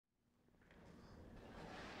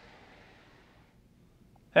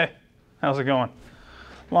Hey, how's it going?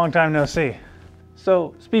 Long time no see.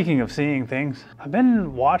 So, speaking of seeing things, I've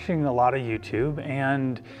been watching a lot of YouTube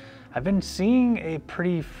and I've been seeing a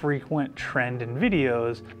pretty frequent trend in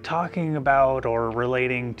videos talking about or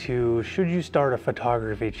relating to should you start a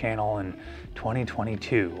photography channel in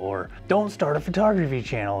 2022 or don't start a photography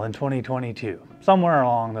channel in 2022, somewhere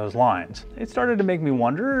along those lines. It started to make me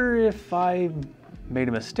wonder if I made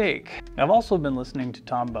a mistake. I've also been listening to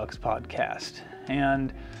Tom Buck's podcast,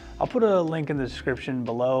 and I'll put a link in the description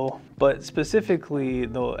below, but specifically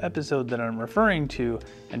the episode that I'm referring to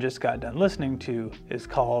and just got done listening to is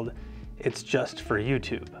called It's Just for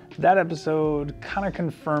YouTube. That episode kind of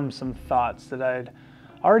confirmed some thoughts that I'd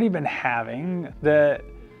already been having, that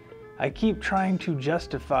I keep trying to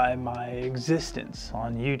justify my existence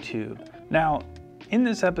on YouTube. Now, in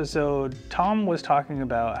this episode, Tom was talking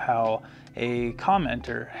about how a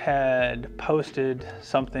commenter had posted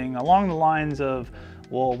something along the lines of,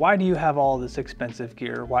 well, why do you have all this expensive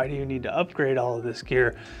gear? Why do you need to upgrade all of this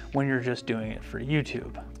gear when you're just doing it for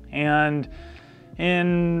YouTube? And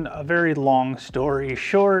in a very long story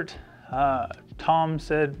short, Tom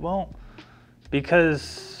said, well,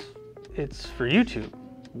 because it's for YouTube,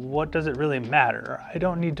 what does it really matter? I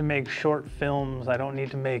don't need to make short films. I don't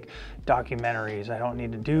need to make documentaries. I don't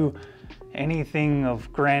need to do anything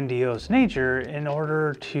of grandiose nature in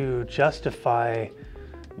order to justify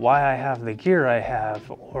why I have the gear I have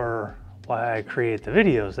or why I create the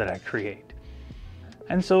videos that I create.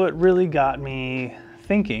 And so it really got me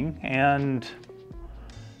thinking, and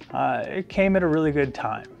it came at a really good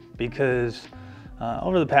time because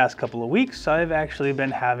over the past couple of weeks, I've actually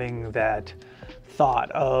been having that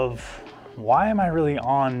thought of why am I really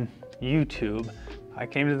on YouTube? I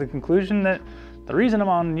came to the conclusion that the reason I'm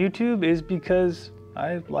on YouTube is because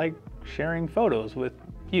I like sharing photos with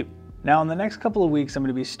you. Now, in the next couple of weeks, I'm going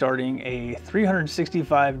to be starting a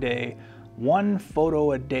 365-day, 1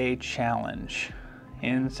 photo a day challenge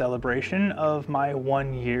in celebration of my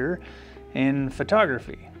 1 year in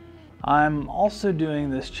photography. I'm also doing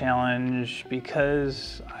this challenge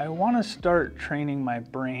because I want to start training my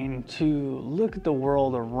brain to look at the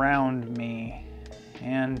world around me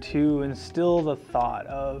and to instill the thought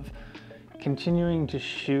of continuing to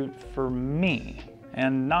shoot for me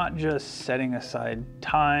and not just setting aside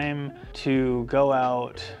time to go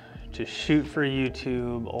out to shoot for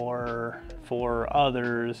YouTube or for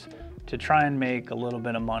others to try and make a little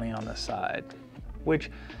bit of money on the side, which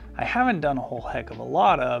I haven't done a whole heck of a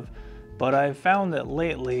lot of, but I've found that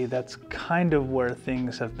lately that's kind of where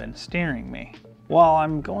things have been steering me. While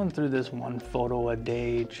I'm going through this 1 photo a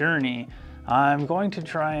day journey, I'm going to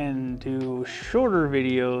try and do shorter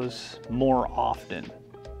videos more often.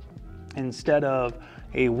 Instead of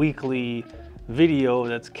a weekly video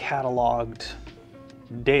that's cataloged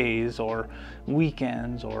days or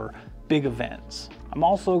weekends or big events. I'm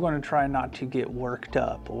also going to try not to get worked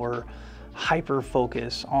up or hyper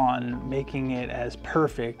focus on making it as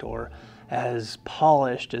perfect or as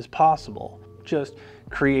polished as possible. Just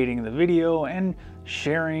creating the video and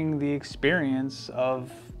sharing the experience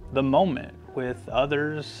of the moment with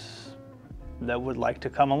others that would like to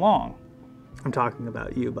come along. I'm talking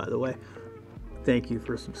about you, by the way. Thank you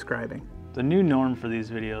for subscribing. The new norm for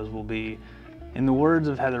these videos will be, in the words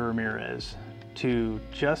of Heather Ramirez, to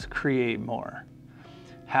just create more,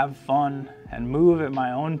 have fun, and move at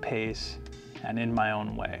my own pace and in my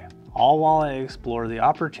own way, all while I explore the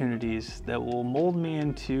opportunities that will mold me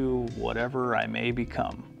into whatever I may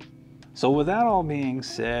become. So with that all being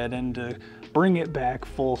said, and to bring it back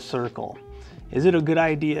full circle, is it a good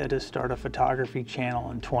idea to start a photography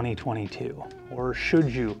channel in 2022? Or should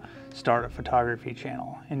you start a photography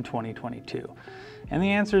channel in 2022? And the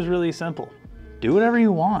answer is really simple. Do whatever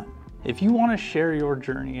you want. If you want to share your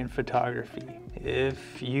journey in photography,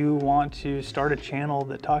 if you want to start a channel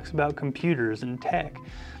that talks about computers and tech,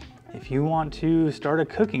 if you want to start a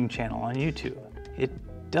cooking channel on YouTube, it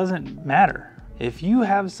doesn't matter. If you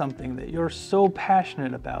have something that you're so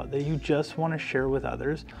passionate about that you just want to share with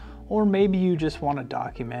others, or maybe you just want to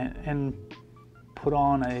document and put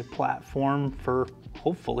on a platform for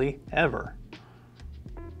hopefully ever,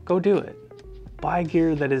 go do it. Buy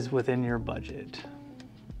gear that is within your budget.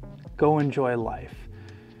 Go enjoy life.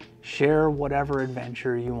 Share whatever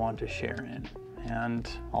adventure you want to share in, and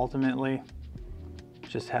ultimately,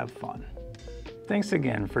 just have fun. Thanks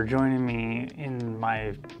again for joining me in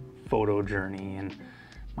my photo journey and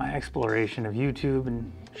my exploration of YouTube and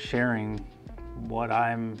sharing what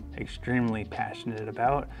I'm extremely passionate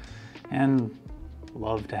about and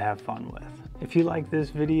love to have fun with. If you like this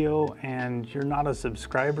video and you're not a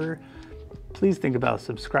subscriber, please think about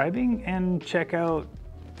subscribing and check out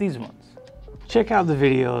these ones. check out the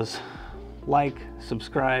videos, like,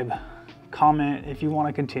 subscribe, comment if you want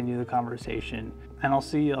to continue the conversation, and I'll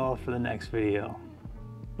see y'all for the next video.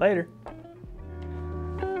 Later.